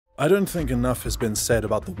I don't think enough has been said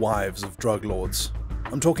about the wives of drug lords.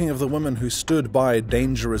 I'm talking of the women who stood by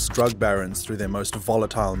dangerous drug barons through their most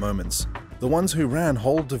volatile moments. The ones who ran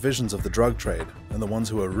whole divisions of the drug trade, and the ones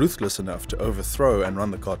who were ruthless enough to overthrow and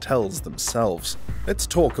run the cartels themselves. Let's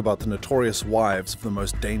talk about the notorious wives of the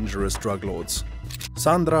most dangerous drug lords.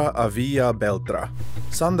 Sandra Avila Beltra.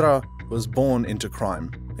 Sandra was born into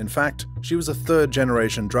crime. In fact, she was a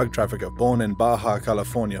third-generation drug trafficker born in Baja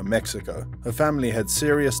California, Mexico. Her family had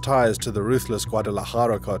serious ties to the ruthless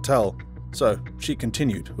Guadalajara cartel, so she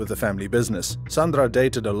continued with the family business. Sandra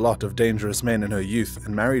dated a lot of dangerous men in her youth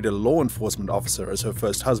and married a law enforcement officer as her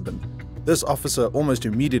first husband. This officer almost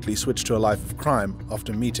immediately switched to a life of crime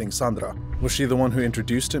after meeting Sandra. Was she the one who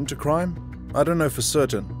introduced him to crime? I don't know for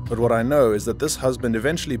certain, but what I know is that this husband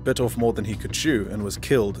eventually bit off more than he could chew and was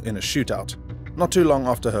killed in a shootout. Not too long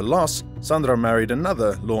after her loss, Sandra married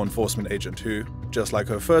another law enforcement agent who, just like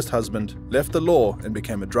her first husband, left the law and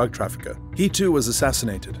became a drug trafficker. He too was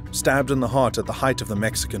assassinated, stabbed in the heart at the height of the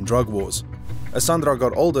Mexican drug wars. As Sandra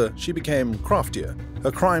got older, she became craftier.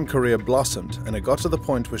 Her crime career blossomed, and it got to the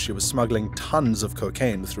point where she was smuggling tons of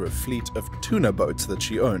cocaine through a fleet of tuna boats that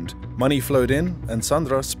she owned. Money flowed in, and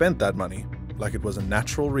Sandra spent that money like it was a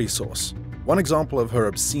natural resource. One example of her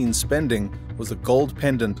obscene spending was the gold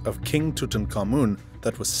pendant of King Tutankhamun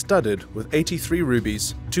that was studded with 83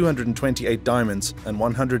 rubies, 228 diamonds, and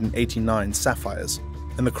 189 sapphires.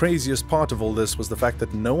 And the craziest part of all this was the fact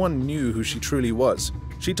that no one knew who she truly was.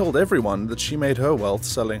 She told everyone that she made her wealth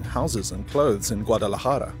selling houses and clothes in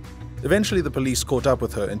Guadalajara. Eventually the police caught up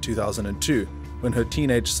with her in 2002, when her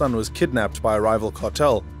teenage son was kidnapped by a rival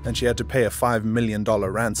cartel and she had to pay a $5 million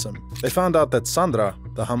ransom. They found out that Sandra,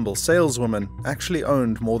 the humble saleswoman, actually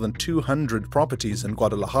owned more than 200 properties in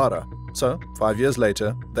Guadalajara. So, 5 years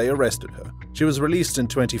later, they arrested her. She was released in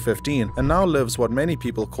 2015 and now lives what many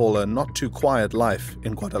people call a not-too-quiet life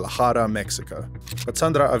in Guadalajara, Mexico. But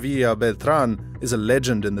Sandra Avila Beltran is a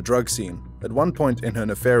legend in the drug scene. At one point in her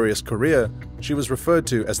nefarious career, she was referred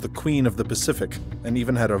to as the Queen of the Pacific and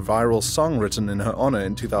even had a viral song written in her honor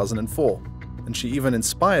in 2004. And she even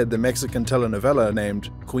inspired the Mexican telenovela named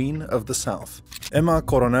Queen of the South. Emma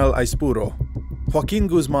Coronel Aispuro. Joaquin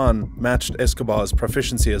Guzman matched Escobar's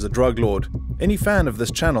proficiency as a drug lord. Any fan of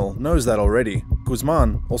this channel knows that already.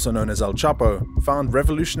 Guzman, also known as El Chapo, found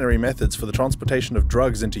revolutionary methods for the transportation of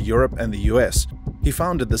drugs into Europe and the US. He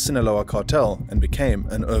founded the Sinaloa cartel and became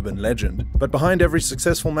an urban legend. But behind every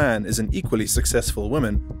successful man is an equally successful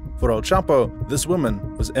woman. For El Chapo, this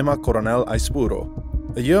woman was Emma Coronel Aispuro.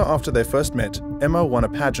 A year after they first met, Emma won a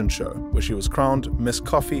pageant show where she was crowned Miss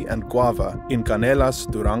Coffee and Guava in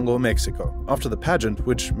Canelas, Durango, Mexico. After the pageant,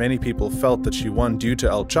 which many people felt that she won due to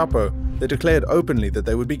El Chapo, they declared openly that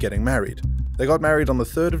they would be getting married. They got married on the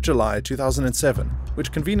 3rd of July 2007,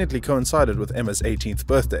 which conveniently coincided with Emma's 18th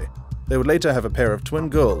birthday. They would later have a pair of twin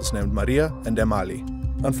girls named Maria and Emali.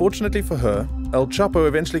 Unfortunately for her, El Chapo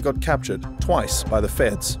eventually got captured twice by the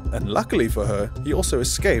feds, and luckily for her, he also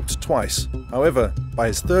escaped twice. However, by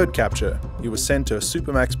his third capture, he was sent to a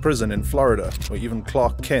supermax prison in Florida, where even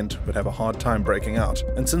Clark Kent would have a hard time breaking out.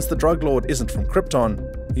 And since the drug lord isn't from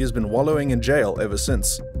Krypton, he has been wallowing in jail ever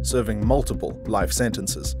since, serving multiple life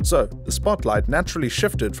sentences. So, the spotlight naturally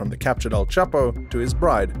shifted from the captured El Chapo to his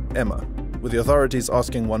bride, Emma, with the authorities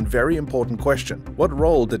asking one very important question. What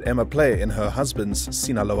role did Emma play in her husband's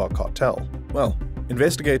Sinaloa cartel? Well,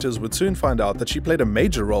 investigators would soon find out that she played a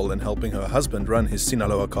major role in helping her husband run his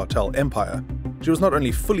Sinaloa cartel empire. She was not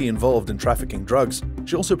only fully involved in trafficking drugs,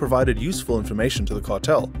 she also provided useful information to the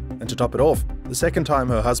cartel. And to top it off, the second time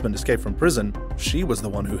her husband escaped from prison, she was the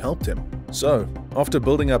one who helped him. So, after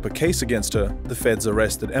building up a case against her, the feds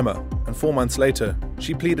arrested Emma, and 4 months later,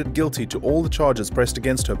 she pleaded guilty to all the charges pressed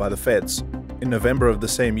against her by the feds. In November of the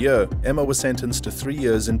same year, Emma was sentenced to 3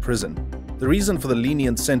 years in prison. The reason for the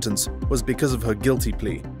lenient sentence was because of her guilty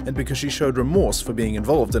plea, and because she showed remorse for being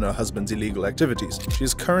involved in her husband's illegal activities. She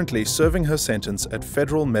is currently serving her sentence at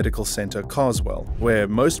Federal Medical Center Carswell, where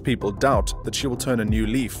most people doubt that she will turn a new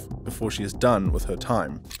leaf before she is done with her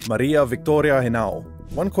time. Maria Victoria Henao.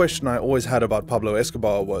 One question I always had about Pablo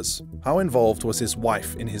Escobar was, how involved was his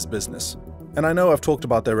wife in his business? And I know I've talked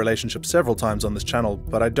about their relationship several times on this channel,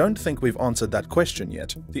 but I don't think we've answered that question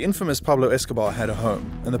yet. The infamous Pablo Escobar had a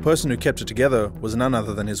home, and the person who kept it together was none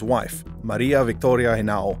other than his wife, Maria Victoria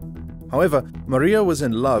Henao. However, Maria was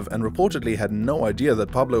in love and reportedly had no idea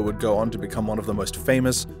that Pablo would go on to become one of the most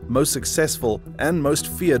famous, most successful, and most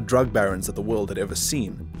feared drug barons that the world had ever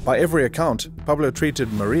seen. By every account, Pablo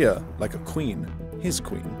treated Maria like a queen, his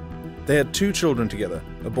queen. They had 2 children together,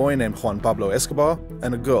 a boy named Juan Pablo Escobar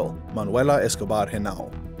and a girl, Manuela Escobar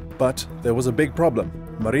Henao. But there was a big problem.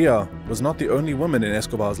 Maria was not the only woman in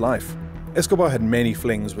Escobar's life. Escobar had many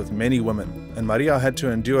flings with many women, and Maria had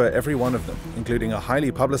to endure every one of them, including a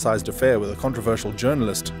highly publicized affair with a controversial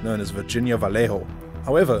journalist known as Virginia Vallejo.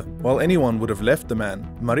 However, while anyone would have left the man,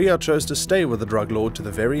 Maria chose to stay with the drug lord to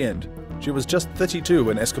the very end. She was just 32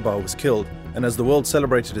 when Escobar was killed, and as the world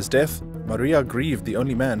celebrated his death, Maria grieved the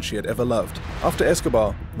only man she had ever loved. After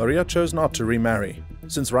Escobar, Maria chose not to remarry.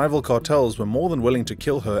 Since rival cartels were more than willing to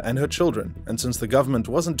kill her and her children, and since the government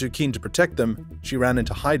wasn't too keen to protect them, she ran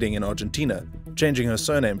into hiding in Argentina, changing her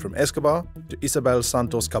surname from Escobar to Isabel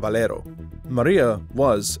Santos Caballero. Maria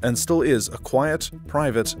was, and still is, a quiet,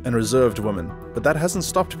 private, and reserved woman, but that hasn't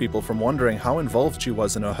stopped people from wondering how involved she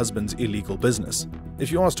was in her husband's illegal business.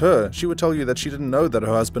 If you asked her, she would tell you that she didn't know that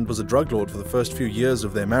her husband was a drug lord for the first few years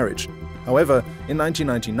of their marriage. However, in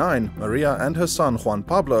 1999, Maria and her son Juan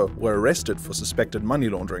Pablo were arrested for suspected money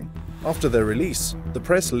laundering. After their release, the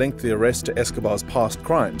press linked the arrest to Escobar's past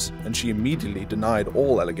crimes, and she immediately denied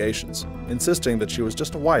all allegations, insisting that she was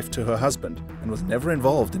just a wife to her husband and was never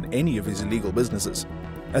involved in any of his illegal businesses.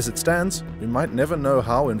 As it stands, we might never know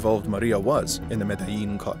how involved Maria was in the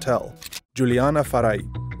Medellin cartel. Juliana Faray.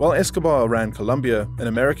 While Escobar ran Colombia, an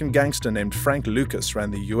American gangster named Frank Lucas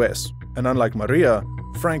ran the US. And unlike Maria,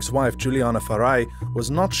 Frank's wife Juliana Faray was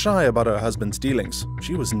not shy about her husband's dealings.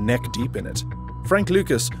 She was neck-deep in it. Frank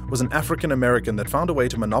Lucas was an African-American that found a way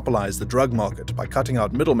to monopolize the drug market by cutting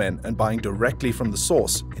out middlemen and buying directly from the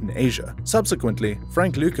source in Asia. Subsequently,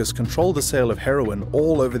 Frank Lucas controlled the sale of heroin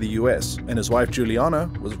all over the US, and his wife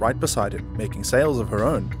Juliana was right beside him, making sales of her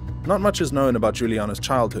own. Not much is known about Juliana's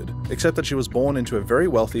childhood, except that she was born into a very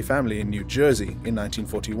wealthy family in New Jersey in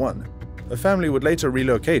 1941. Her family would later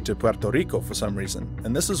relocate to Puerto Rico for some reason,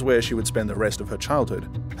 and this is where she would spend the rest of her childhood.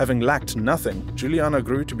 Having lacked nothing, Juliana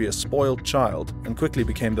grew to be a spoiled child and quickly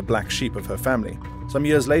became the black sheep of her family. Some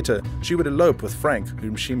years later, she would elope with Frank,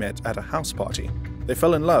 whom she met at a house party. They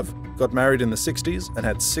fell in love, got married in the 60s, and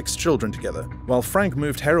had 6 children together. While Frank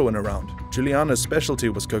moved heroin around, Juliana's specialty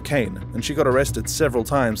was cocaine, and she got arrested several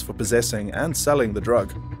times for possessing and selling the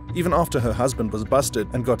drug. Even after her husband was busted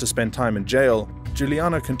and got to spend time in jail,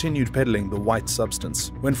 Juliana continued peddling the white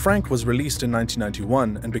substance. When Frank was released in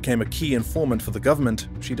 1991 and became a key informant for the government,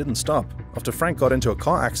 she didn't stop. After Frank got into a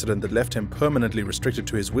car accident that left him permanently restricted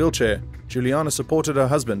to his wheelchair, Juliana supported her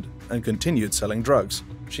husband and continued selling drugs.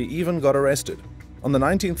 She even got arrested. On the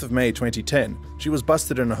 19th of May 2010, she was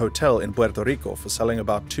busted in a hotel in Puerto Rico for selling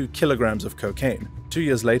about 2 kilograms of cocaine. 2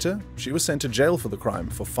 years later, she was sent to jail for the crime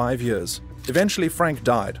for 5 years. Eventually, Frank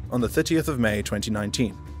died on the 30th of May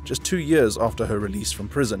 2019, just 2 years after her release from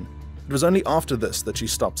prison. It was only after this that she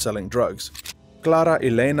stopped selling drugs. Clara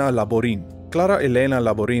Elena Laborin. Clara Elena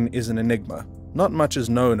Laborin is an enigma. Not much is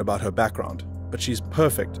known about her background, but she's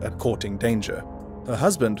perfect at courting danger. Her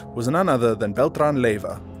husband was none other than Beltran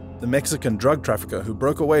Leyva, the Mexican drug trafficker who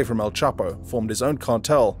broke away from El Chapo, formed his own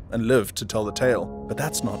cartel, and lived to tell the tale. But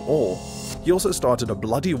that's not all. He also started a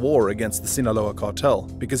bloody war against the Sinaloa cartel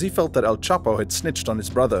because he felt that El Chapo had snitched on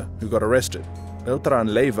his brother, who got arrested. Beltran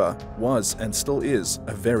Leyva was, and still is,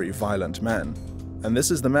 a very violent man. And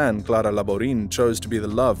this is the man Clara Laborin chose to be the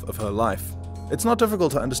love of her life. It's not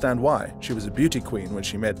difficult to understand why. She was a beauty queen when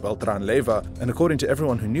she met Beltran Leyva, and according to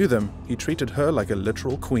everyone who knew them, he treated her like a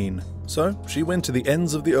literal queen. So, she went to the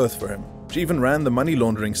ends of the earth for him. She even ran the money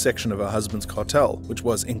laundering section of her husband's cartel, which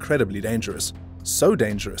was incredibly dangerous. So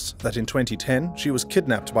dangerous that in 2010, she was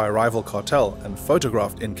kidnapped by a rival cartel and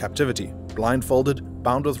photographed in captivity, blindfolded,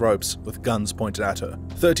 bound with ropes, with guns pointed at her.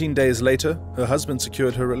 13 days later, her husband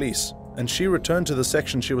secured her release, and she returned to the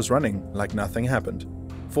section she was running like nothing happened.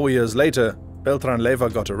 4 years later, Beltran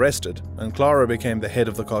Leyva got arrested, and Clara became the head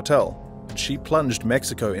of the cartel. She plunged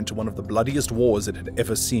Mexico into one of the bloodiest wars it had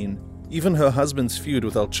ever seen. Even her husband's feud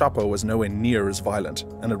with El Chapo was nowhere near as violent,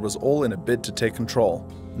 and it was all in a bid to take control.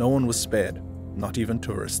 No one was spared, not even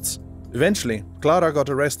tourists. Eventually, Clara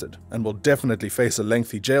got arrested, and will definitely face a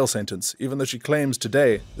lengthy jail sentence, even though she claims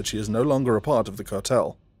today that she is no longer a part of the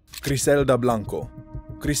cartel. Griselda Blanco.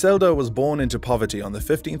 Griselda was born into poverty on the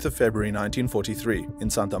 15th of February 1943 in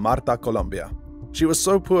Santa Marta, Colombia. She was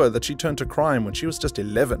so poor that she turned to crime when she was just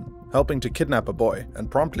 11, helping to kidnap a boy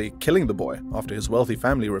and promptly killing the boy after his wealthy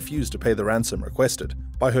family refused to pay the ransom requested.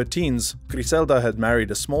 By her teens, Griselda had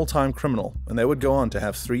married a small-time criminal, and they would go on to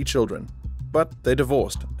have 3 children. But they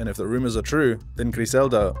divorced, and if the rumors are true, then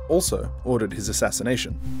Griselda also ordered his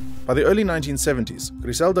assassination. By the early 1970s,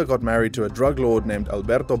 Griselda got married to a drug lord named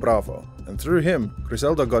Alberto Bravo, and through him,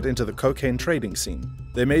 Griselda got into the cocaine trading scene.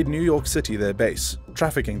 They made New York City their base,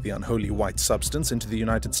 trafficking the unholy white substance into the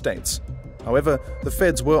United States. However, the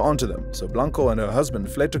feds were onto them, so Blanco and her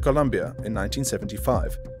husband fled to Colombia in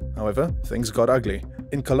 1975. However, things got ugly.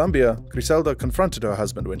 In Colombia, Griselda confronted her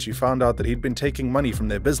husband when she found out that he'd been taking money from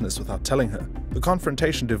their business without telling her. The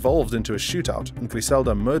confrontation devolved into a shootout, and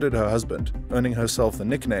Griselda murdered her husband, earning herself the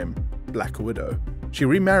nickname Black Widow. She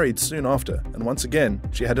remarried soon after, and once again,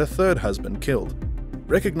 she had her third husband killed.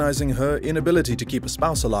 Recognizing her inability to keep a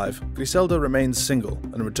spouse alive, Griselda remained single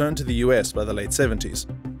and returned to the US by the late 70s.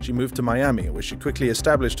 She moved to Miami, where she quickly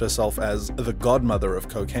established herself as the godmother of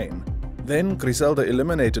cocaine. Then, Griselda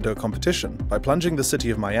eliminated her competition by plunging the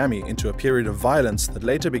city of Miami into a period of violence that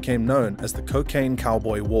later became known as the Cocaine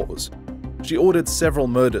Cowboy Wars. She ordered several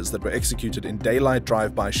murders that were executed in daylight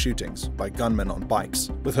drive-by shootings by gunmen on bikes.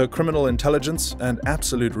 With her criminal intelligence and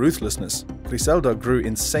absolute ruthlessness, Griselda grew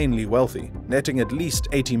insanely wealthy, netting at least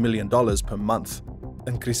 $80 million per month.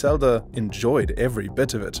 And Griselda enjoyed every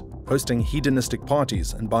bit of it, hosting hedonistic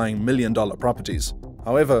parties and buying million-dollar properties.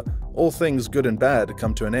 However, all things good and bad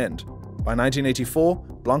come to an end. By 1984,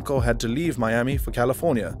 Blanco had to leave Miami for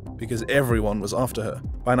California because everyone was after her.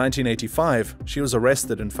 By 1985, she was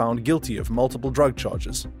arrested and found guilty of multiple drug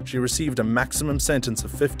charges. She received a maximum sentence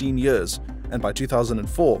of 15 years, and by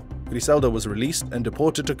 2004, Griselda was released and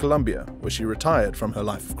deported to Colombia, where she retired from her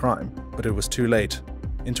life of crime. But it was too late.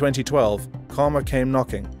 In 2012, karma came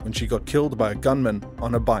knocking when she got killed by a gunman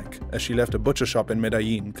on a bike as she left a butcher shop in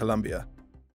Medellin, Colombia.